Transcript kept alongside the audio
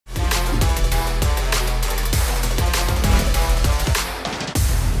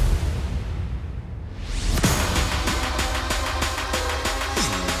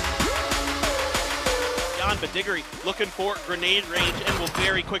Diggory looking for grenade range and will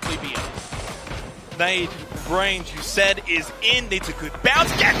very quickly be in. Nade range, you said, is in. Needs a good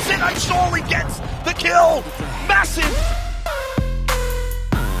bounce. Gets it. And surely gets the kill. Massive.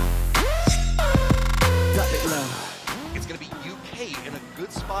 It's going to be UK in a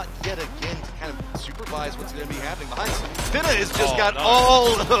good spot yet again to kind of supervise what's going to be happening behind. Finna has just got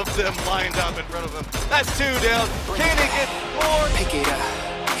all of them lined up in front of him. That's 2 down. Can he get more? Pick it up,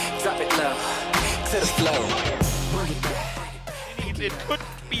 drop it low, to the flow. Bring it back. It could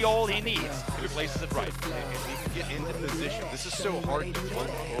be all he needs if he places it right. If he can get into position, this is so hard to play.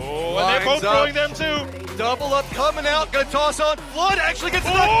 Oh, and they're both throwing them too. Double up coming out, gonna toss on. Flood actually gets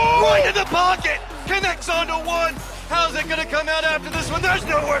stuck right in the pocket. Connects onto one. How's it gonna come out after this one? There's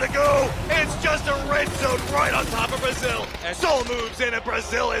nowhere to go. It's just a red zone right on top of Brazil. And Soul moves in and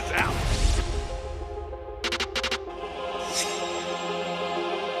Brazil is out.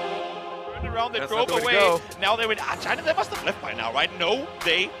 Around, they drove away. Now they went. China, they must have left by now, right? No,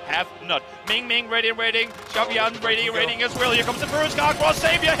 they have not. Ming Ming waiting. Xiaobian waiting as well. Here comes the first car cross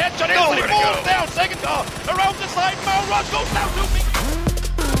savior headshot. Nowhere falls down. Second car around the side. Mount Rush goes down to Ming.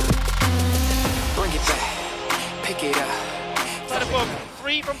 Bring it back, pick it up.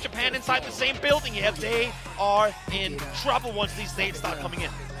 3 from Japan inside the same building here. They are in trouble once these nades start coming in.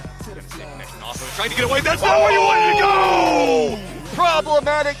 Trying to get away. That's not where you wanted to go.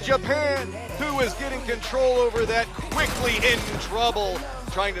 Problematic Japan, who is getting control over that, quickly in trouble.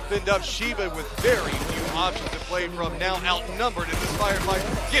 Trying to fend up Shiba with very few options to play from. Now outnumbered in this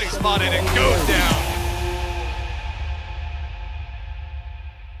firefight. Getting spotted and goes down.